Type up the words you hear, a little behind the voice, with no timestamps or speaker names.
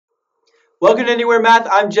Welcome to Anywhere Math.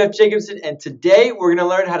 I'm Jeff Jacobson, and today we're going to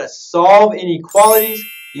learn how to solve inequalities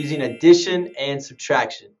using addition and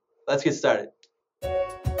subtraction. Let's get started.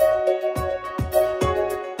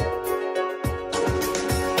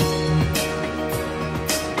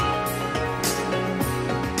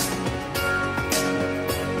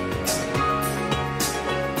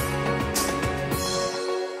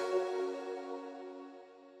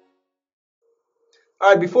 All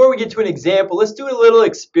right, before we get to an example, let's do a little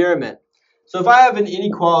experiment. So if I have an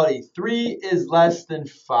inequality, 3 is less than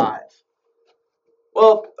 5.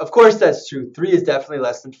 Well, of course that's true. 3 is definitely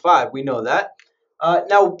less than 5. We know that.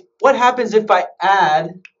 Now, what happens if I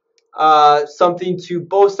add something to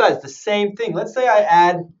both sides? The same thing. Let's say I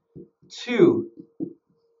add 2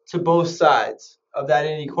 to both sides of that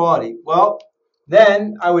inequality. Well,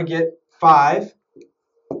 then I would get 5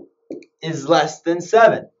 is less than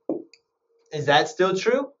 7. Is that still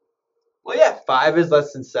true? Well, yeah, 5 is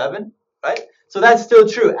less than 7, right? So that's still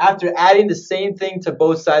true. After adding the same thing to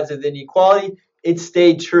both sides of the inequality, it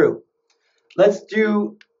stayed true. Let's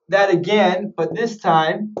do that again, but this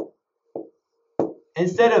time,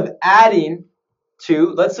 instead of adding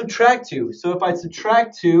 2, let's subtract 2. So if I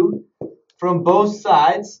subtract 2 from both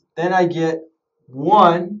sides, then I get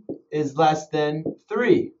 1 is less than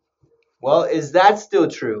 3. Well, is that still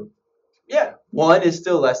true? Yeah, 1 is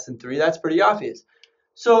still less than 3. That's pretty obvious.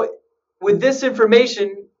 So with this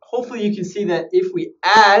information, hopefully you can see that if we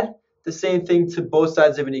add the same thing to both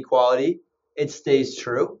sides of an equality, it stays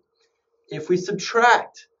true. If we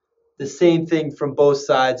subtract the same thing from both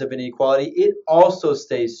sides of an equality, it also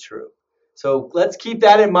stays true. So let's keep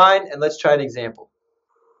that in mind and let's try an example.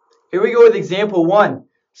 Here we go with example 1.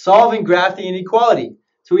 Solve and graph the inequality.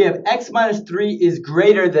 So we have x minus 3 is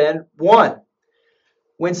greater than 1.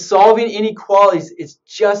 When solving inequalities, it's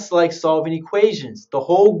just like solving equations. The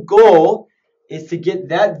whole goal is to get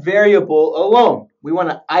that variable alone. We want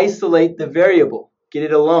to isolate the variable, get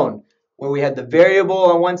it alone, where we had the variable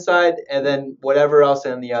on one side and then whatever else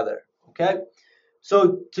on the other. Okay?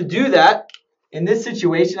 So to do that, in this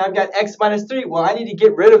situation, I've got x minus 3. Well, I need to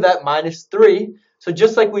get rid of that minus 3. So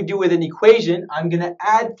just like we do with an equation, I'm going to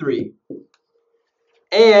add 3.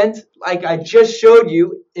 And like I just showed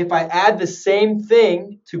you, if I add the same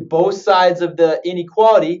thing to both sides of the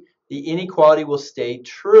inequality will stay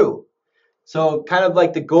true. So kind of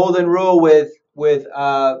like the golden rule with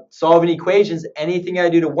solving equations, anything I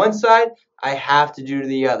do to one side, I have to do to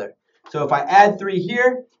the other. So if I add 3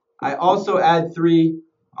 here, I also add 3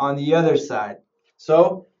 on the other side.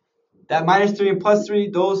 So that minus 3 and plus 3,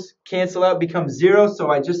 those cancel out, become 0.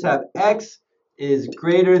 So I just have x is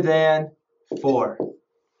greater than 4.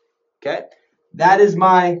 Okay, that is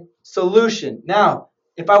my solution. Now,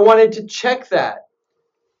 if I wanted to check that,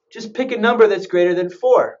 just pick a number that's greater than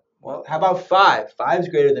 4. Well, how about 5? 5 is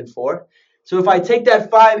greater than 4. So if I take that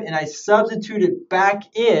 5 and I substitute it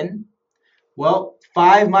back in, well,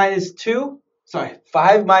 5 minus 3,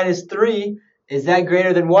 is that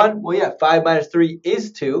greater than 1? Well, yeah, 5 minus 3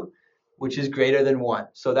 is 2, which is greater than 1.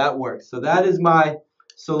 So that works. So that is my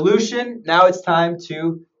solution. Now it's time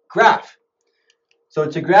to graph. So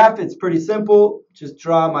to graph, it's pretty simple. Just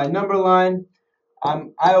draw my number line.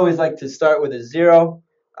 I always like to start with a 0.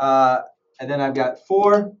 And then I've got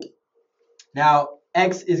 4. Now,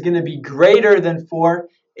 x is going to be greater than 4.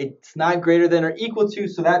 It's not greater than or equal to,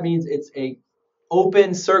 so that means it's a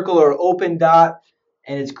open circle or open dot,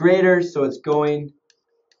 and it's greater, so it's going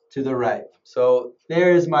to the right. So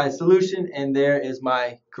there is my solution, and there is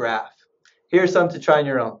my graph. Here's some to try on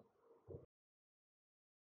your own.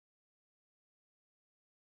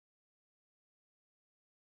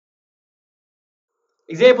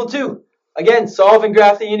 Example 2. Again, solve and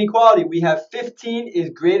graph the inequality. We have 15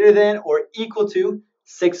 is greater than or equal to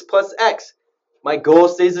 6 plus x. My goal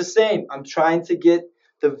stays the same. I'm trying to get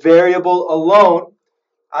the variable alone.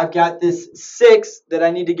 I've got this 6 that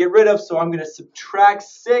I need to get rid of, so I'm going to subtract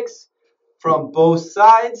 6 from both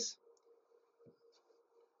sides.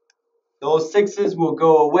 Those 6's will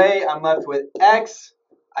go away. I'm left with x.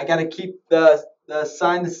 I got to keep the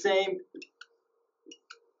sign the same.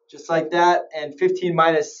 Just like that, and 15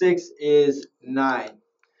 minus 6 is 9.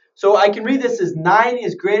 So I can read this as 9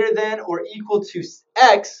 is greater than or equal to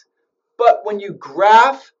x, but when you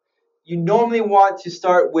graph, you normally want to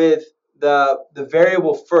start with the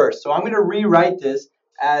variable first. So I'm going to rewrite this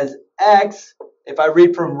as x. If I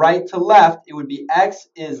read from right to left, it would be x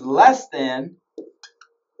is less than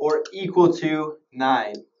or equal to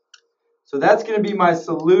 9. So that's going to be my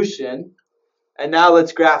solution, and now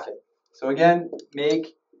let's graph it. So again,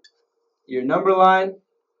 make your number line.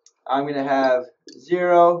 I'm going to have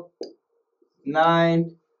 0,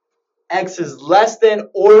 9, x is less than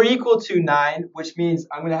or equal to 9, which means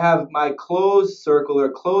I'm going to have my closed circle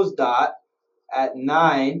or closed dot at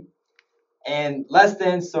 9 and less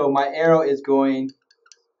than, so my arrow is going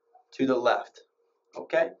to the left.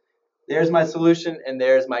 Okay, there's my solution and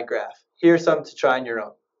there's my graph. Here's some to try on your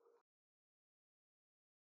own.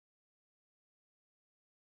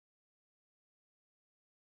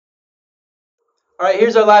 All right,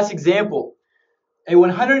 here's our last example. A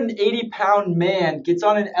 180-pound man gets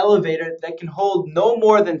on an elevator that can hold no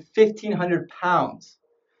more than 1,500 pounds.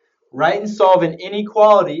 Write and solve an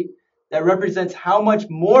inequality that represents how much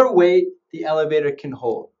more weight the elevator can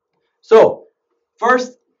hold. So,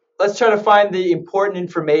 first, let's try to find the important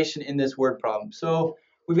information in this word problem. So,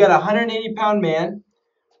 we've got a 180-pound man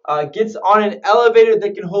gets on an elevator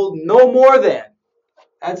that can hold no more than.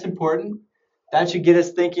 That's important. That should get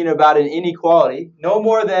us thinking about an inequality. No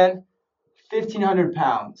more than 1,500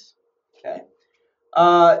 pounds. Okay.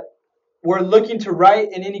 We're looking to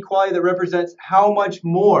write an inequality that represents how much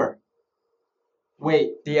more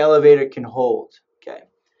weight the elevator can hold. Okay.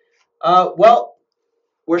 Well,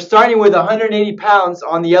 we're starting with 180 pounds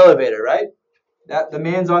on the elevator, right? The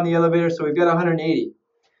man's on the elevator, so we've got 180.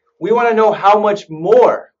 We want to know how much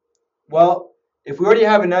more. Well, if we already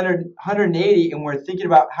have another 180 and we're thinking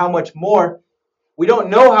about how much more, we don't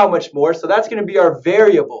know how much more, so that's going to be our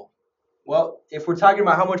variable. Well, if we're talking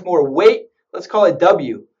about how much more weight, let's call it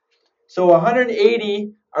W. So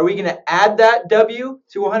 180, are we going to add that W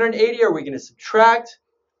to 180? Are we going to subtract?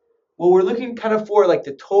 Well, we're looking kind of for like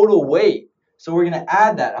the total weight. So we're going to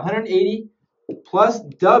add that. 180 plus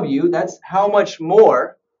W, that's how much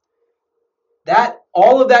more.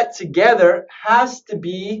 All of that together has to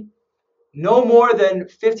be no more than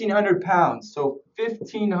 1,500 pounds. So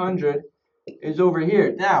 1,500 is over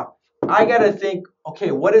here. Now, I got to think, okay,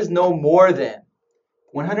 what is no more than?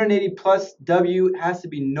 180 plus W has to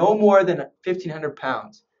be no more than 1,500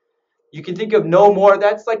 pounds. You can think of no more,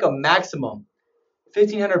 that's like a maximum.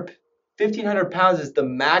 1,500 pounds is the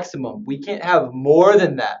maximum. We can't have more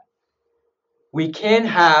than that. We can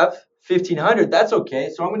have 1,500, that's okay.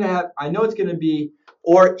 So I'm going to have, I know it's going to be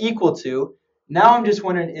or equal to. Now I'm just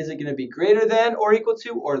wondering, is it going to be greater than or equal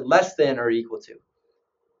to or less than or equal to?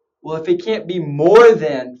 Well, if it can't be more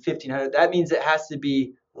than 1,500, that means it has to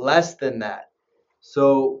be less than that.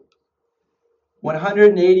 So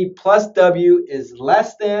 180 plus W is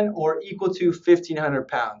less than or equal to 1,500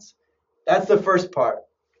 pounds. That's the first part.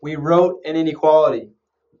 We wrote an inequality.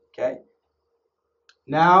 Okay.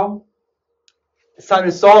 Now it's time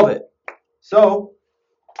to solve it. So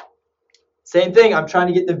same thing. I'm trying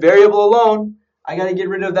to get the variable alone. I got to get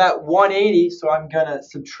rid of that 180. So I'm going to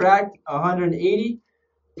subtract 180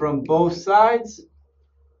 from both sides.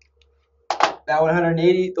 That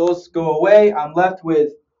 180, those go away. I'm left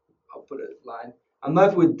with, I'll put a line. I'm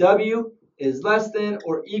left with W is less than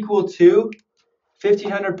or equal to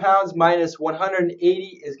 1,500 pounds minus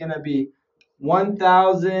 180 is going to be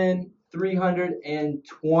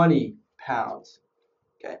 1,320 pounds.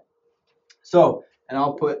 Okay. So, and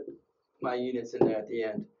I'll put my units in there at the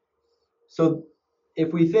end. So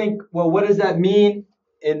if we think, well, what does that mean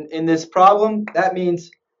in this problem? That means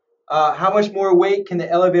how much more weight can the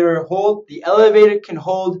elevator hold? The elevator can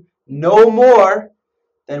hold no more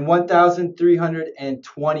than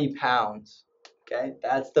 1,320 pounds. Okay,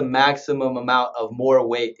 that's the maximum amount of more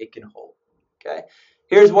weight it can hold. Okay,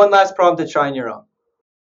 here's one last problem to try on your own.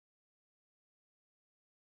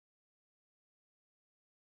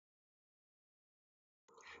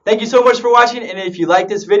 Thank you so much for watching, and if you like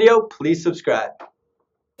this video, please subscribe.